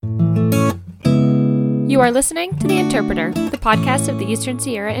You are listening to The Interpreter, the podcast of the Eastern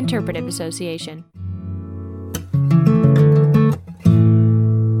Sierra Interpretive Association.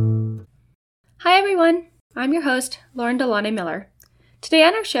 Hi everyone, I'm your host, Lauren DeLaunay Miller. Today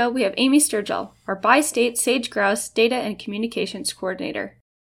on our show, we have Amy Sturgill, our bi-state sage-grouse data and communications coordinator.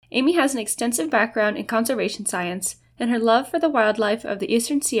 Amy has an extensive background in conservation science, and her love for the wildlife of the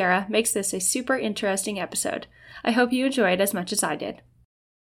Eastern Sierra makes this a super interesting episode. I hope you enjoy it as much as I did.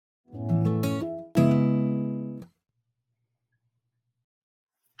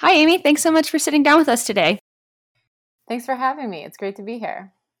 Hi, Amy. Thanks so much for sitting down with us today. Thanks for having me. It's great to be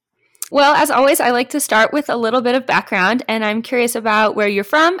here. Well, as always, I like to start with a little bit of background, and I'm curious about where you're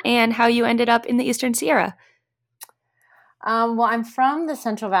from and how you ended up in the Eastern Sierra. Well, I'm from the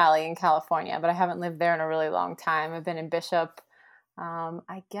Central Valley in California, but I haven't lived there in a really long time. I've been in Bishop,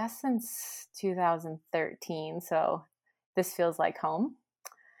 I guess, since 2013, so this feels like home.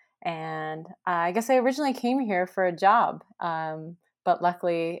 And I guess I originally came here for a job, but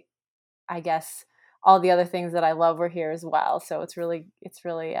luckily, I guess all the other things that I love were here as well. So it's really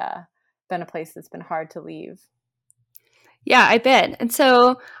been a place that's been hard to leave. Yeah, I bet. And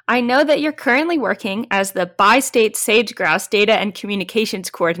so I know that you're currently working as the bi-state sage-grouse data and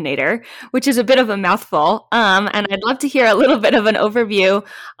communications coordinator, which is a bit of a mouthful. And I'd love to hear a little bit of an overview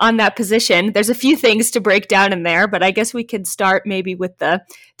on that position. There's a few things to break down in there, but I guess we could start maybe with the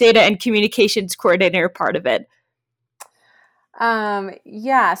data and communications coordinator part of it.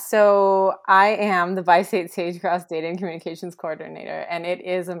 So I am the bi-state sage-grouse data and communications coordinator, and it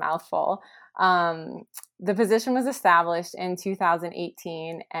is a mouthful. The position was established in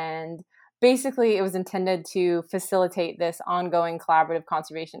 2018, and basically it was intended to facilitate this ongoing collaborative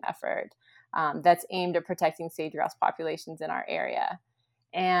conservation effort that's aimed at protecting sage-grouse populations in our area.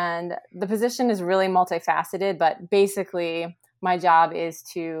 And the position is really multifaceted, but basically my job is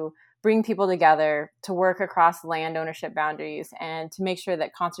to bring people together to work across land ownership boundaries and to make sure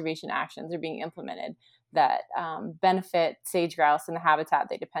that conservation actions are being implemented that benefit sage-grouse and the habitat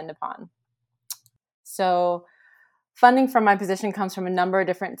they depend upon. So funding from my position comes from a number of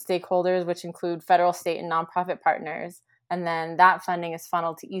different stakeholders, which include federal, state, and nonprofit partners. And then that funding is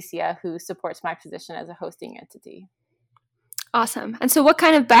funneled to ESIA, who supports my position as a hosting entity. Awesome. And so what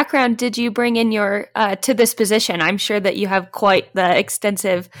kind of background did you bring in to this position? I'm sure that you have quite the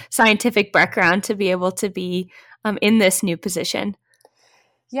extensive scientific background to be able to be in this new position.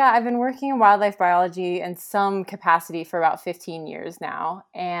 Yeah, I've been working in wildlife biology in some capacity for about 15 years now.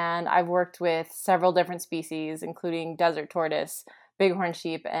 And I've worked with several different species, including desert tortoise, bighorn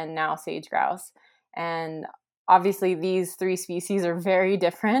sheep, and now sage-grouse. And obviously these three species are very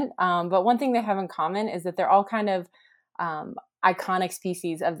different. But one thing they have in common is that they're all kind of iconic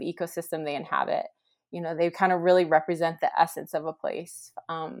species of the ecosystem they inhabit. You know, they kind of really represent the essence of a place.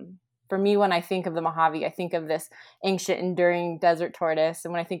 For me, when I think of the Mojave, I think of this ancient, enduring desert tortoise.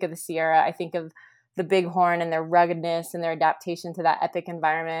 And when I think of the Sierra, I think of the bighorn and their ruggedness and their adaptation to that epic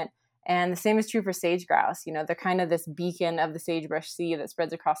environment. And the same is true for sage-grouse. You know, they're kind of this beacon of the sagebrush sea that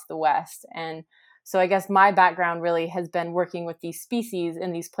spreads across the West. And so I guess my background really has been working with these species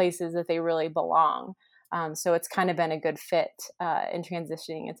in these places that they really belong. So it's kind of been a good fit in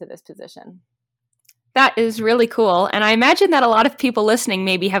transitioning into this position. That is really cool. And I imagine that a lot of people listening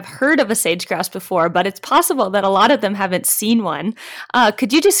maybe have heard of a sage-grouse before, but it's possible that a lot of them haven't seen one.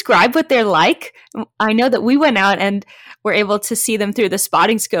 Could you describe what they're like? I know that we went out and were able to see them through the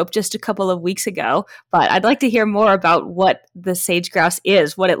spotting scope just a couple of weeks ago, but I'd like to hear more about what the sage-grouse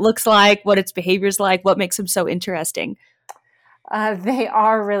is, what it looks like, what its behavior is like, what makes them so interesting. They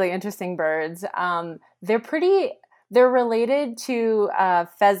are really interesting birds. They're related to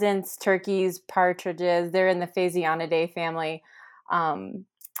pheasants, turkeys, partridges. They're in the Phasianidae family.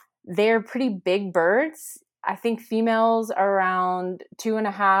 They're pretty big birds. I think females are around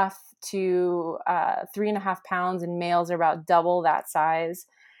 2.5 to 3.5 pounds, and males are about double that size.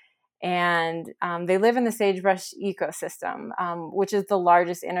 And they live in the sagebrush ecosystem, which is the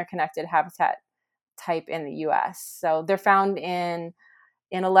largest interconnected habitat type in the U.S. So they're found in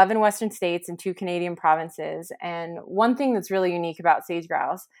 11 Western states and 2 Canadian provinces. And one thing that's really unique about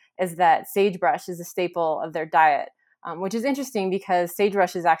sage-grouse is that sagebrush is a staple of their diet, which is interesting because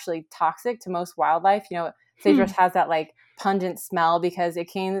sagebrush is actually toxic to most wildlife. You know, sagebrush has that like pungent smell because it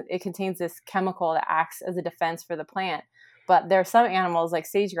contains this chemical that acts as a defense for the plant. But there are some animals like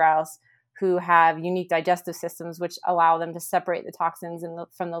sage-grouse who have unique digestive systems which allow them to separate the toxins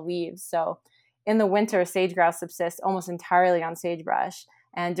from the leaves. So in the winter, sage-grouse subsist almost entirely on sagebrush.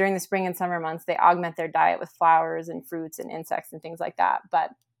 And during the spring and summer months, they augment their diet with flowers and fruits and insects and things like that. But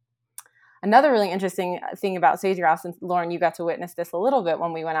Another really interesting thing about sage grouse, and Lauren, you got to witness this a little bit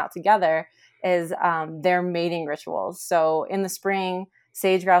when we went out together, is their mating rituals. So in the spring,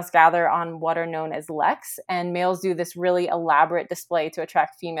 sage grouse gather on what are known as leks, and males do this really elaborate display to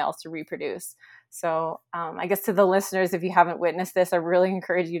attract females to reproduce. So I guess to the listeners, if you haven't witnessed this, I really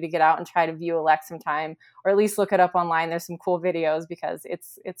encourage you to get out and try to view a lek sometime, or at least look it up online. There's some cool videos because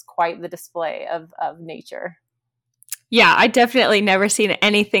it's quite the display of nature. Yeah, I definitely never seen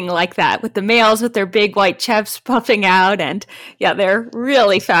anything like that with the males with their big white chests puffing out. And yeah, they're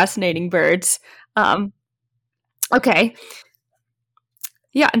really fascinating birds. Okay.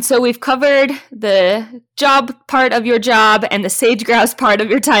 Yeah, and so we've covered the job part of your job and the sage grouse part of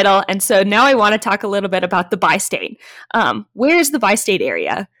your title. And so now I want to talk a little bit about the bi-state. Where's the bi-state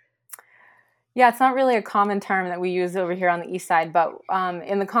area? Yeah, it's not really a common term that we use over here on the east side, but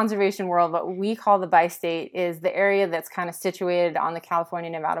in the conservation world, what we call the bi-state is the area that's kind of situated on the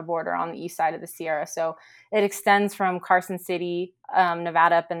California-Nevada border on the east side of the Sierra. So it extends from Carson City,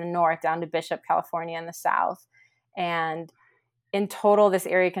 Nevada up in the north down to Bishop, California in the south. And in total, this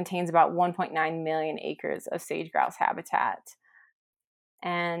area contains about 1.9 million acres of sage grouse habitat.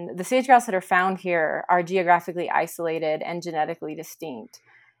 And the sage grouse that are found here are geographically isolated and genetically distinct.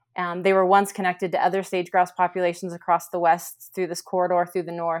 They were once connected to other sage grouse populations across the west through this corridor through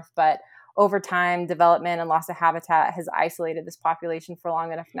the north, but over time, development and loss of habitat has isolated this population for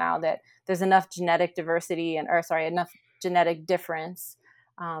long enough now that there's enough genetic diversity enough genetic difference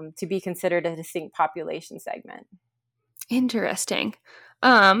to be considered a distinct population segment. Interesting.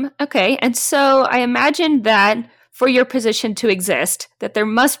 Okay. And so I imagine that for your position to exist, that there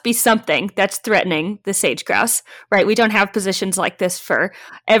must be something that's threatening the sage grouse, right? We don't have positions like this for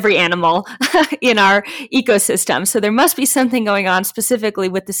every animal in our ecosystem. So there must be something going on specifically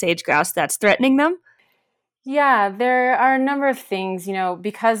with the sage grouse that's threatening them. Yeah, there are a number of things,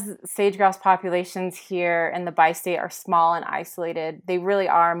 because sage grouse populations here in the bi-state are small and isolated, they really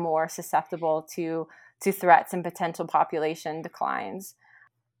are more susceptible to threats and potential population declines.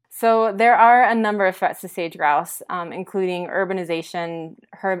 So there are a number of threats to sage grouse, including urbanization,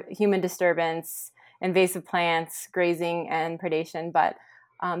 human disturbance, invasive plants, grazing, and predation. But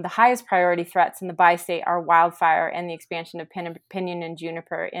the highest priority threats in the bi-state are wildfire and the expansion of pinyon and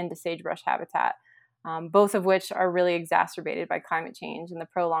juniper into sagebrush habitat, both of which are really exacerbated by climate change and the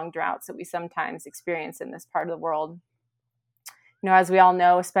prolonged droughts that we sometimes experience in this part of the world. As we all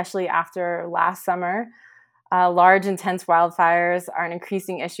know, especially after last summer, large, intense wildfires are an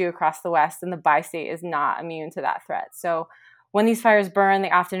increasing issue across the West, and the bi-state is not immune to that threat. So when these fires burn,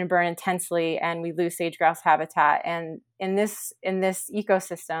 they often burn intensely, and we lose sage grouse habitat. And in this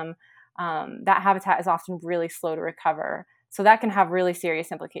ecosystem, that habitat is often really slow to recover. So that can have really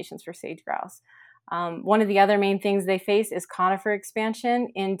serious implications for sage grouse. One of the other main things they face is conifer expansion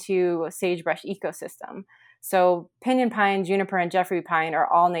into a sagebrush ecosystem. So pinyon pine, juniper, and Jeffrey pine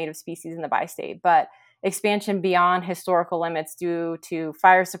are all native species in the bi-state, but expansion beyond historical limits due to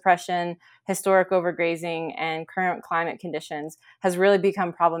fire suppression, historic overgrazing, and current climate conditions has really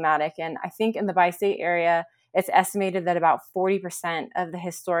become problematic. And I think in the bi-state area, it's estimated that about 40% of the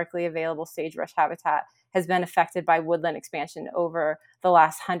historically available sagebrush habitat has been affected by woodland expansion over the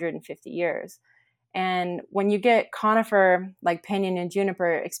last 150 years. And when you get conifer like pinyon and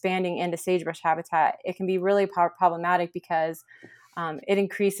juniper expanding into sagebrush habitat, it can be really problematic because it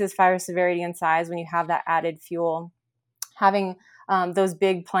increases fire severity and size when you have that added fuel. Having those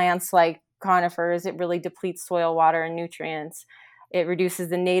big plants like conifers, it really depletes soil, water, and nutrients. It reduces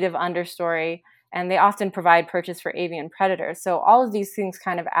the native understory, and they often provide perches for avian predators. So all of these things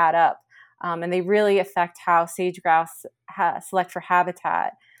kind of add up, and they really affect how sage grouse select for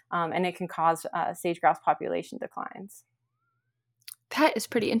habitat. And it can cause sage grouse population declines. That is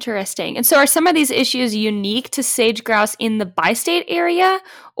pretty interesting. And so are some of these issues unique to sage grouse in the bi-state area,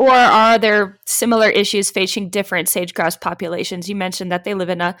 or are there similar issues facing different sage grouse populations? You mentioned that they live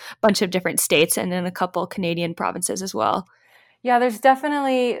in a bunch of different states and in a couple Canadian provinces as well. Yeah, there's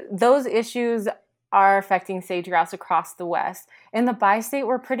definitely those issues are affecting sage grouse across the West. In the bi-state,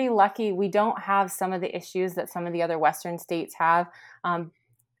 we're pretty lucky. We don't have some of the issues that some of the other Western states have.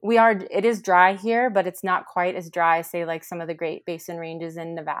 It is dry here, but it's not quite as dry as, say, like some of the Great Basin ranges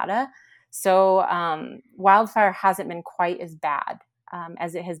in Nevada. So wildfire hasn't been quite as bad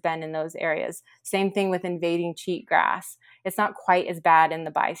as it has been in those areas. Same thing with invading cheatgrass. It's not quite as bad in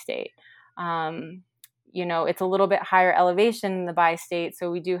the bi-state. It's a little bit higher elevation in the bi-state, so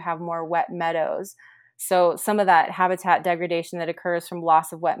we do have more wet meadows. So some of that habitat degradation that occurs from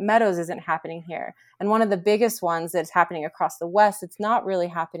loss of wet meadows isn't happening here. And one of the biggest ones that's happening across the West, it's not really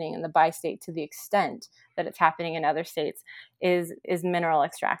happening in the bi-state to the extent that it's happening in other states, is mineral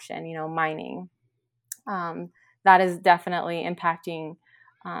extraction, mining. That is definitely impacting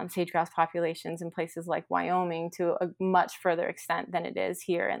sage-grouse populations in places like Wyoming to a much further extent than it is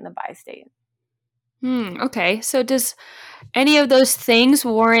here in the bi-state. Okay, so does any of those things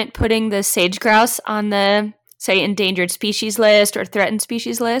warrant putting the sage-grouse on the, say, endangered species list or threatened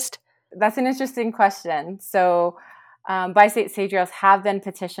species list? That's an interesting question. So bi-state sage-grouse have been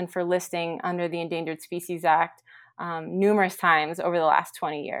petitioned for listing under the Endangered Species Act numerous times over the last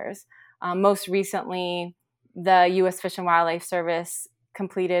 20 years. Most recently, the U.S. Fish and Wildlife Service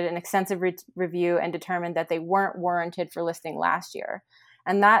completed an extensive review and determined that they weren't warranted for listing last year.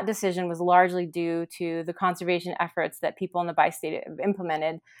 And that decision was largely due to the conservation efforts that people in the bi-state have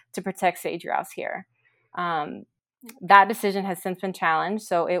implemented to protect sage-grouse here. That decision has since been challenged,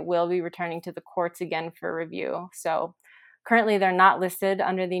 so it will be returning to the courts again for review. So currently they're not listed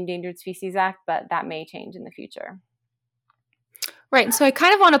under the Endangered Species Act, but that may change in the future. Right. So I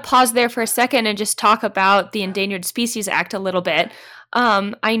kind of want to pause there for a second and just talk about the Endangered Species Act a little bit.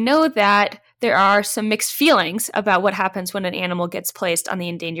 I know that there are some mixed feelings about what happens when an animal gets placed on the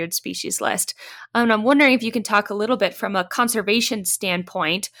endangered species list. And I'm wondering if you can talk a little bit from a conservation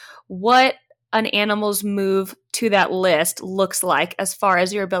standpoint, what an animal's move to that list looks like as far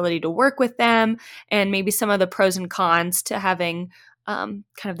as your ability to work with them and maybe some of the pros and cons to having kind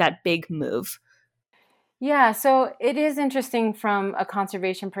of that big move. Yeah, so it is interesting from a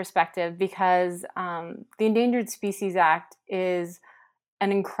conservation perspective because the Endangered Species Act is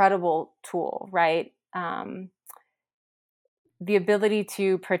an incredible tool, right? The ability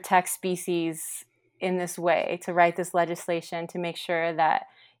to protect species in this way, to write this legislation, to make sure that,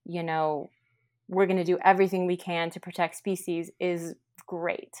 we're going to do everything we can to protect species is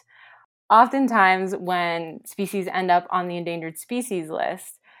great. Oftentimes when species end up on the endangered species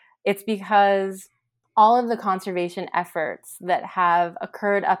list, it's because all of the conservation efforts that have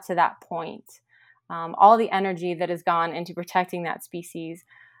occurred up to that point, all the energy that has gone into protecting that species,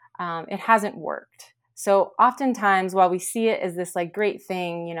 it hasn't worked. So oftentimes, while we see it as this great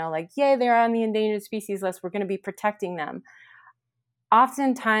thing, yay, they're on the endangered species list, we're going to be protecting them.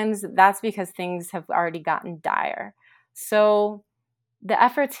 Oftentimes, that's because things have already gotten dire. So the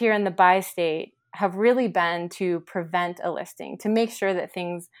efforts here in the bi-state have really been to prevent a listing, to make sure that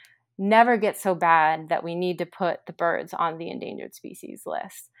things never get so bad that we need to put the birds on the endangered species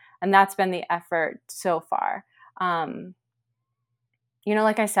list. And that's been the effort so far.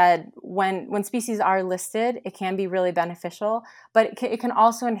 Like I said, when species are listed, it can be really beneficial, but it can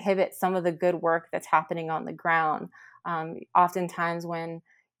also inhibit some of the good work that's happening on the ground. Oftentimes when,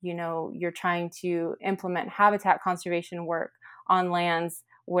 you're trying to implement habitat conservation work on lands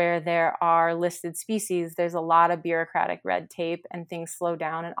where there are listed species, there's a lot of bureaucratic red tape and things slow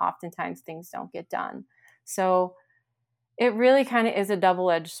down and oftentimes things don't get done. So it really kind of is a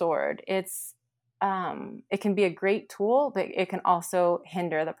double-edged sword. It can be a great tool, but it can also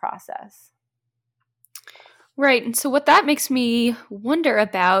hinder the process. Right. And so what that makes me wonder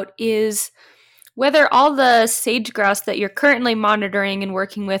about is whether all the sage grouse that you're currently monitoring and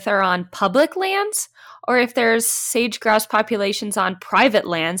working with are on public lands, or if there's sage grouse populations on private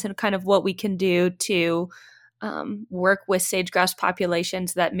lands, and kind of what we can do to work with sage grouse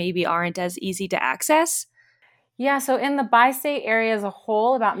populations that maybe aren't as easy to access. Yeah, so in the bi-state area as a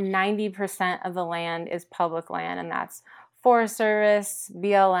whole, about 90% of the land is public land, and that's Forest Service,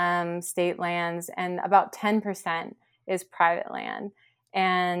 BLM, state lands, and about 10% is private land.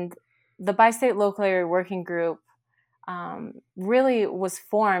 And the Bi-State Local Area Working Group really was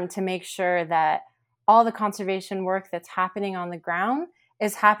formed to make sure that all the conservation work that's happening on the ground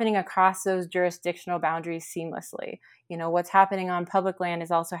is happening across those jurisdictional boundaries seamlessly. What's happening on public land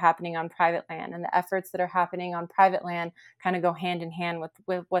is also happening on private land, and the efforts that are happening on private land kind of go hand in hand with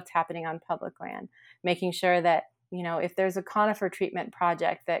what's happening on public land, making sure that, if there's a conifer treatment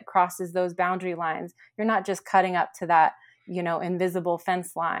project that crosses those boundary lines, you're not just cutting up to that invisible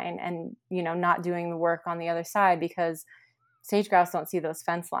fence line and, not doing the work on the other side, because sage grouse don't see those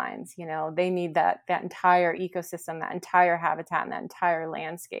fence lines. They need that entire ecosystem, that entire habitat, and that entire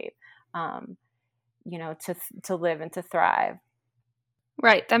landscape, to live and to thrive.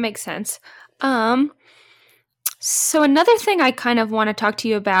 Right. That makes sense. So another thing I kind of want to talk to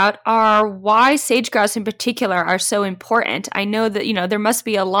you about are why sage grouse in particular are so important. I know that, there must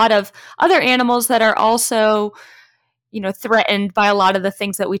be a lot of other animals that are also threatened by a lot of the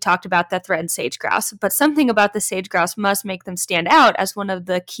things that we talked about that threaten sage grouse. But something about the sage grouse must make them stand out as one of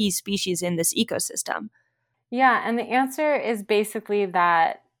the key species in this ecosystem. Yeah, and the answer is basically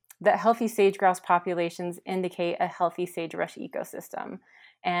that healthy sage grouse populations indicate a healthy sagebrush ecosystem.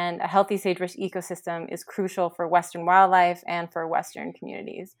 And a healthy sagebrush ecosystem is crucial for Western wildlife and for Western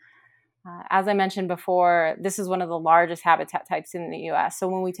communities. As I mentioned before, this is one of the largest habitat types in the US. So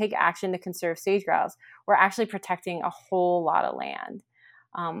when we take action to conserve sage grouse, we're actually protecting a whole lot of land.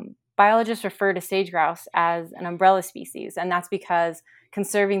 Biologists refer to sage grouse as an umbrella species, and that's because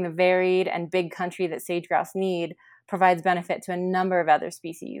conserving the varied and big country that sage grouse need provides benefit to a number of other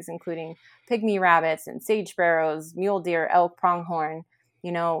species, including pygmy rabbits and sage sparrows, mule deer, elk, pronghorn.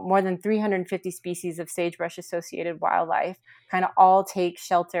 More than 350 species of sagebrush-associated wildlife kind of all take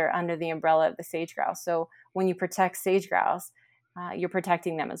shelter under the umbrella of the sage grouse. So when you protect sage grouse, you're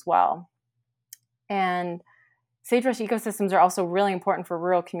protecting them as well. And sagebrush ecosystems are also really important for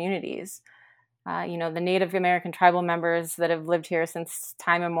rural communities. The Native American tribal members that have lived here since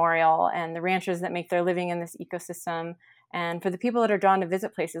time immemorial, and the ranchers that make their living in this ecosystem, and for the people that are drawn to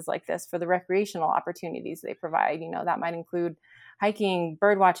visit places like this for the recreational opportunities they provide. That might include hiking,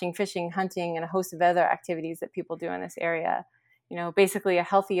 bird watching, fishing, hunting, and a host of other activities that people do in this area. Basically a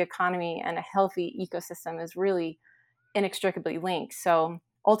healthy economy and a healthy ecosystem is really inextricably linked. So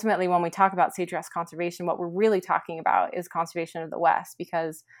ultimately, when we talk about sage grouse conservation, what we're really talking about is conservation of the West,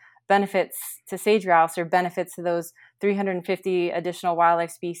 because benefits to sage grouse are benefits to those 350 additional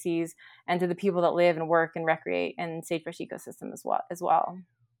wildlife species and to the people that live and work and recreate in sagebrush ecosystem as well.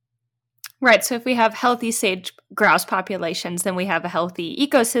 Right. So if we have healthy sage grouse populations, then we have a healthy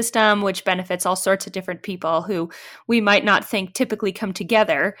ecosystem, which benefits all sorts of different people who we might not think typically come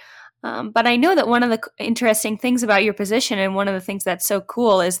together. But I know that one of the interesting things about your position, and one of the things that's so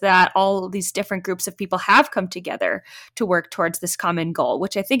cool, is that all these different groups of people have come together to work towards this common goal,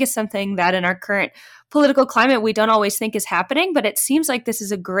 which I think is something that in our current political climate we don't always think is happening, but it seems like this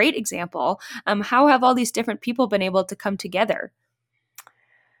is a great example. How have all these different people been able to come together?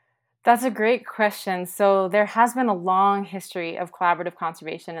 That's a great question. So there has been a long history of collaborative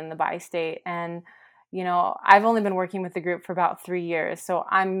conservation in the bi-state, and I've only been working with the group for about 3 years. So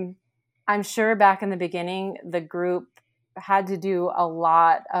I'm sure back in the beginning, the group had to do a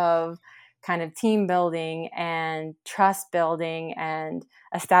lot of kind of team building and trust building and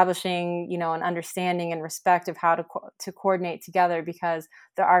establishing, an understanding and respect of how to coordinate together, because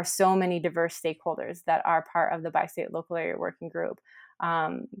there are so many diverse stakeholders that are part of the bi-state local area working group.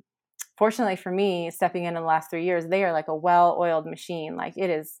 Fortunately for me, stepping in the last 3 years, they are like a well-oiled machine. Like, it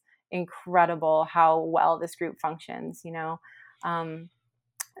is incredible how well this group functions.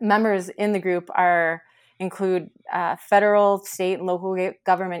 Members in the group include federal, state, and local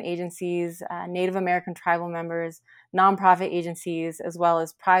government agencies, Native American tribal members, nonprofit agencies, as well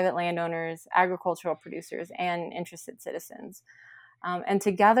as private landowners, agricultural producers, and interested citizens. And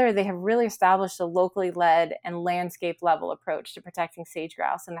together, they have really established a locally led and landscape level approach to protecting sage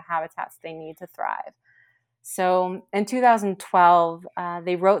grouse and the habitats they need to thrive. So in 2012,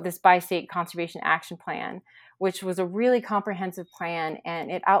 they wrote this bi-state conservation action plan, which was a really comprehensive plan,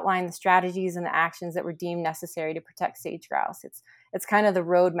 and it outlined the strategies and the actions that were deemed necessary to protect sage grouse. It's kind of the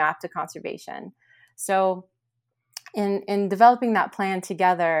roadmap to conservation. So in developing that plan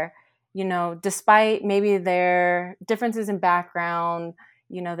together, despite maybe their differences in background,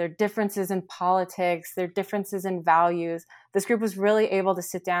 their differences in politics, their differences in values, this group was really able to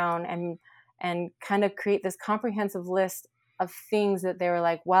sit down and kind of create this comprehensive list of things that they were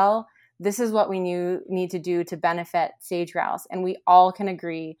like, well, this is what we need to do to benefit sage grouse. And we all can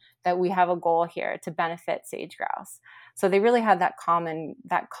agree that we have a goal here to benefit sage grouse. So they really had that common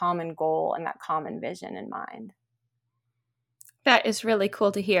goal and that common vision in mind. That is really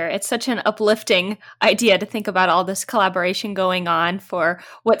cool to hear. It's such an uplifting idea to think about all this collaboration going on for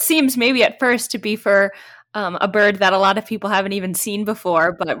what seems maybe at first to be for a bird that a lot of people haven't even seen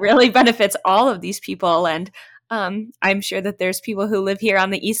before, but really benefits all of these people. And I'm sure that there's people who live here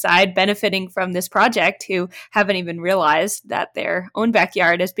on the east side benefiting from this project who haven't even realized that their own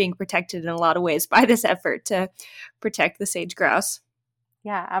backyard is being protected in a lot of ways by this effort to protect the sage grouse.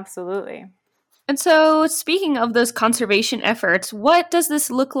 Yeah, absolutely. And so, speaking of those conservation efforts, what does this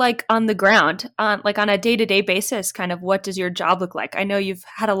look like on the ground? Like on a day-to-day basis, kind of what does your job look like? I know you've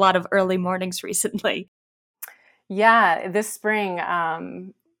had a lot of early mornings recently. Yeah, this spring,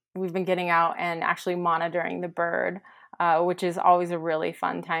 we've been getting out and actually monitoring the bird, which is always a really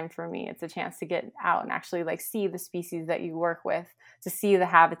fun time for me. It's a chance to get out and actually see the species that you work with, to see the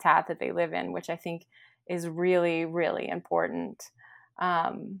habitat that they live in, which I think is really, really important.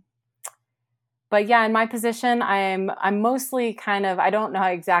 But yeah, in my position, I'm mostly kind of, I don't know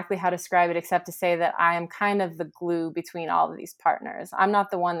exactly how to describe it except to say that I am kind of the glue between all of these partners. I'm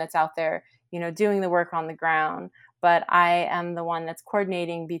not the one that's out there, doing the work on the ground, but I am the one that's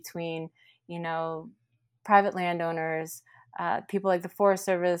coordinating between, private landowners, people like the Forest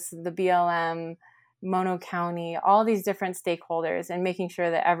Service, the BLM, Mono County, all these different stakeholders, and making sure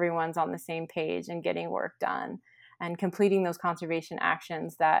that everyone's on the same page and getting work done and completing those conservation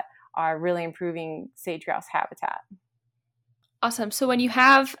actions that are really improving sage grouse habitat. Awesome. So when you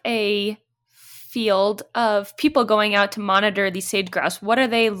have a field of people going out to monitor these sage grouse, what are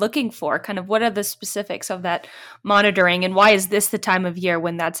they looking for? Kind of what are the specifics of that monitoring, and why is this the time of year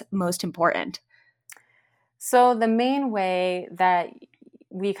when that's most important? So the main way that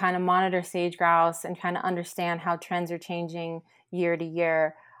we kind of monitor sage grouse and kind of understand how trends are changing year to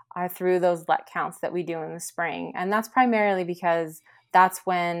year are through those let counts that we do in the spring. And that's primarily because that's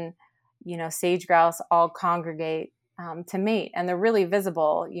when, sage grouse all congregate to mate, and they're really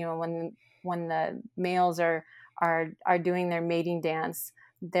visible, when the males are doing their mating dance.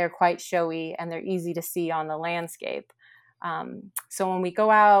 They're quite showy and they're easy to see on the landscape. So when we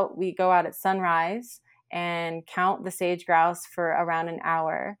go out at sunrise and count the sage grouse for around an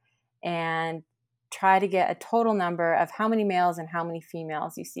hour and try to get a total number of how many males and how many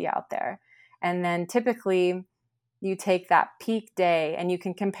females you see out there. And then typically you take that peak day and you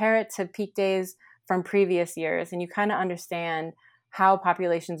can compare it to peak days from previous years, and you kind of understand how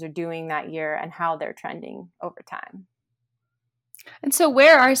populations are doing that year and how they're trending over time. And so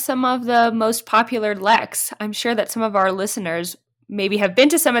where are some of the most popular leks? I'm sure that some of our listeners maybe have been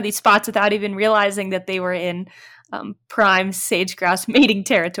to some of these spots without even realizing that they were in prime sage grouse mating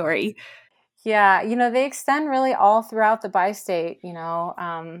territory. Yeah, they extend really all throughout the bi-state,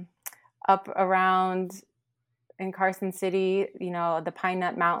 up around in Carson City, the Pine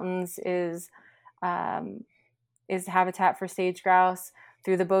Nut Mountains is habitat for sage grouse,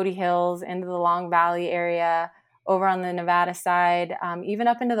 through the Bodie Hills into the Long Valley area, over on the Nevada side, even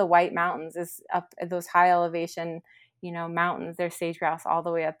up into the White Mountains, is up at those high elevation, mountains. There's sage grouse all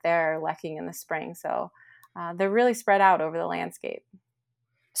the way up there lekking in the spring. So they're really spread out over the landscape.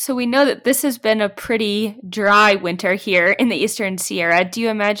 So we know that this has been a pretty dry winter here in the Eastern Sierra. Do you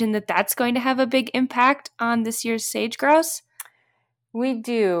imagine that that's going to have a big impact on this year's sage grouse? We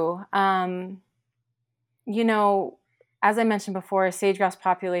do. As I mentioned before, sage grouse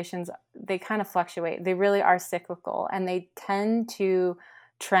populations, they kind of fluctuate. They really are cyclical, and they tend to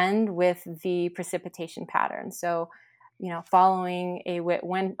trend with the precipitation pattern. So, following a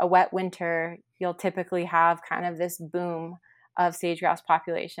wet winter, you'll typically have kind of this boom of sage grouse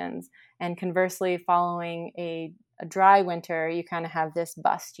populations. And conversely, following a dry winter, you kind of have this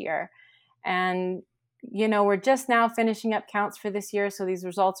bust year. And, we're just now finishing up counts for this year, so these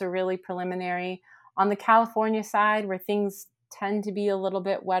results are really preliminary. On the California side, where things tend to be a little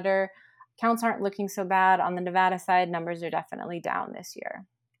bit wetter, counts aren't looking so bad. On the Nevada side, numbers are definitely down this year.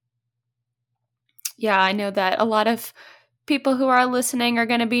 Yeah, I know that a lot of people who are listening are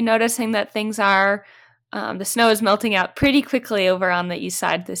going to be noticing that things are, the snow is melting out pretty quickly over on the east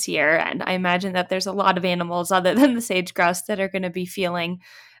side this year. And I imagine that there's a lot of animals other than the sage grouse that are going to be feeling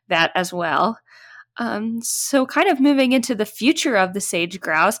that as well. So kind of moving into the future of the sage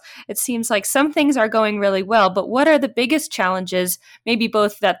grouse, it seems like some things are going really well, but what are the biggest challenges, maybe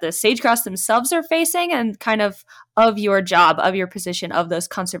both that the sage grouse themselves are facing and kind of your job, of your position, of those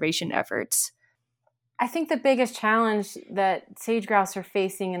conservation efforts? I think the biggest challenge that sage grouse are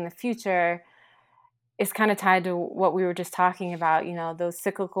facing in the future is kind of tied to what we were just talking about, those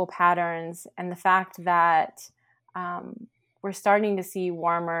cyclical patterns and the fact that we're starting to see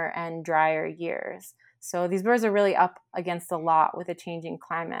warmer and drier years. So these birds are really up against a lot with a changing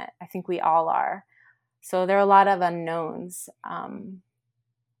climate. I think we all are. So there are a lot of unknowns.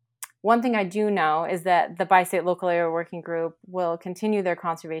 One thing I do know is that the Bi-State Local Area Working Group will continue their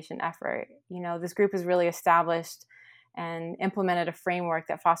conservation effort. This group is really established and implemented a framework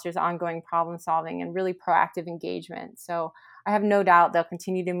that fosters ongoing problem solving and really proactive engagement. So I have no doubt they'll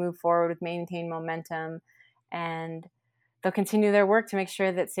continue to move forward with maintain momentum, and they'll continue their work to make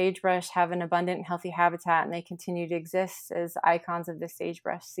sure that sagebrush have an abundant and healthy habitat, and they continue to exist as icons of the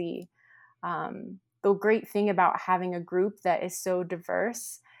sagebrush sea. The great thing about having a group that is so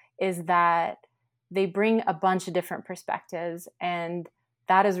diverse is that they bring a bunch of different perspectives, and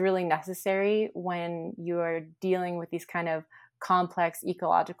that is really necessary when you're dealing with these kind of complex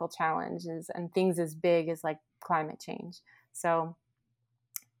ecological challenges and things as big as like climate change. So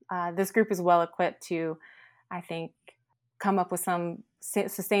this group is well equipped to, I think, come up with some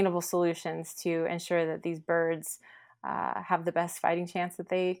sustainable solutions to ensure that these birds have the best fighting chance that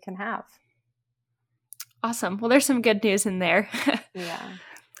they can have. Awesome. Well, there's some good news in there. Yeah.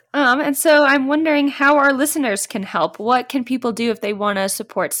 And so I'm wondering how our listeners can help. What can people do if they want to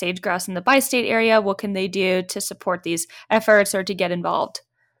support sage grouse in the bi-state area? What can they do to support these efforts or to get involved?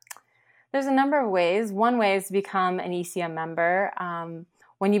 There's a number of ways. One way is to become an ESIA member.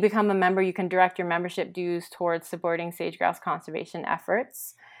 When you become a member, you can direct your membership dues towards supporting sage grouse conservation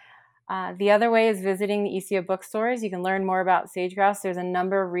efforts. The other way is visiting the ESIA bookstores. You can learn more about sage grouse. There's a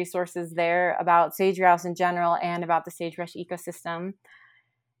number of resources there about sage grouse in general and about the sagebrush ecosystem.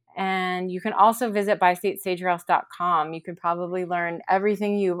 And you can also visit bystatesagegrouse.com. You can probably learn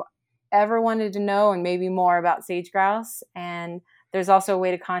everything you've ever wanted to know and maybe more about sage grouse. And there's also a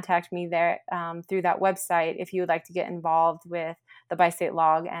way to contact me there through that website if you would like to get involved with the Bi-State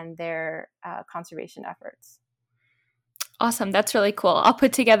Log and their conservation efforts. Awesome. That's really cool. I'll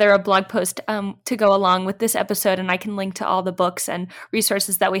put together a blog post to go along with this episode, and I can link to all the books and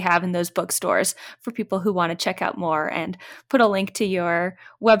resources that we have in those bookstores for people who want to check out more, and put a link to your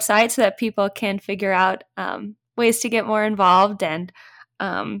website so that people can figure out ways to get more involved. And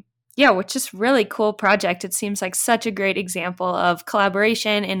which is really cool project. It seems like such a great example of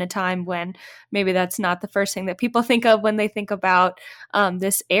collaboration in a time when maybe that's not the first thing that people think of when they think about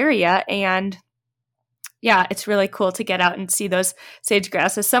this area. And yeah, it's really cool to get out and see those sage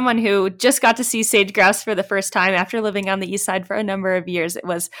grouse. As someone who just got to see sage grouse for the first time after living on the east side for a number of years, it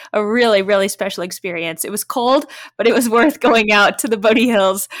was a really, really special experience. It was cold, but it was worth going out to the Bodie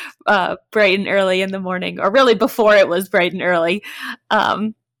Hills bright and early in the morning, or really before it was bright and early,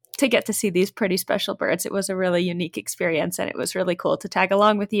 to get to see these pretty special birds. It was a really unique experience, and it was really cool to tag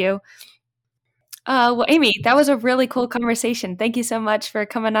along with you. Well, Amy, that was a really cool conversation. Thank you so much for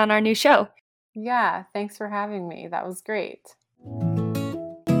coming on our new show. Yeah, thanks for having me. That was great.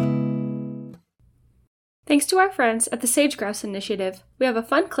 Thanks to our friends at the Sage Grouse Initiative, we have a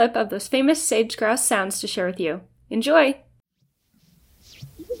fun clip of those famous sage grouse sounds to share with you. Enjoy!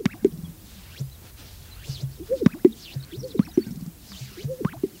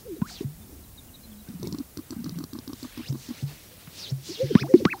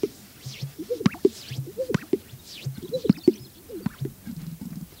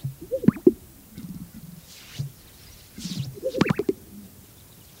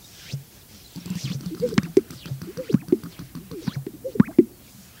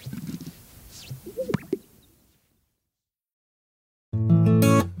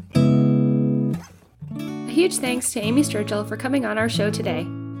 Huge thanks to Amy Sturgill for coming on our show today.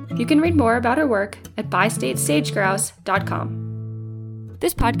 You can read more about her work at bystatesagegrouse.com.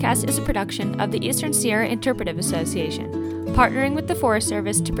 This podcast is a production of the Eastern Sierra Interpretive Association, partnering with the Forest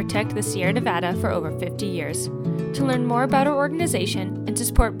Service to protect the Sierra Nevada for over 50 years. To learn more about our organization and to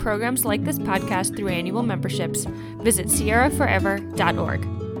support programs like this podcast through annual memberships, visit sierraforever.org.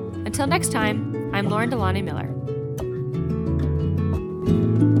 Until next time, I'm Lauren DeLaunay Miller.